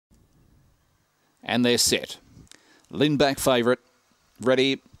And they're set. Lindback favourite.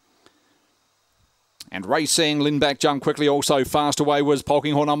 Ready. And racing, Lindback jumped quickly, also fast away was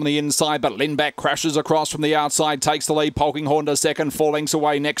Polkinghorn on the inside, but Lindback crashes across from the outside, takes the lead. Polkinghorn to second, 4 lengths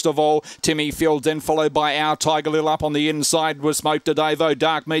away. Next of all, Timmy Fields, then followed by Our Tiger Lil. Up on the inside was Smoke to Davo,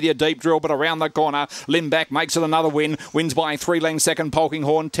 Dark Media, Deep Drill, but around the corner, Lindback makes it another win, wins by 3 lengths second,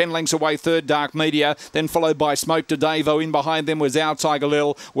 Polkinghorn, 10 lengths away third, Dark Media, then followed by Smoke to Davo. In behind them was Our Tiger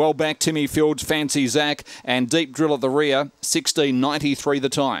Lil, well back Timmy Fields, Fancy Zach, and Deep Drill at the rear, 16.93 the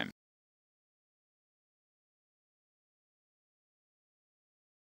time.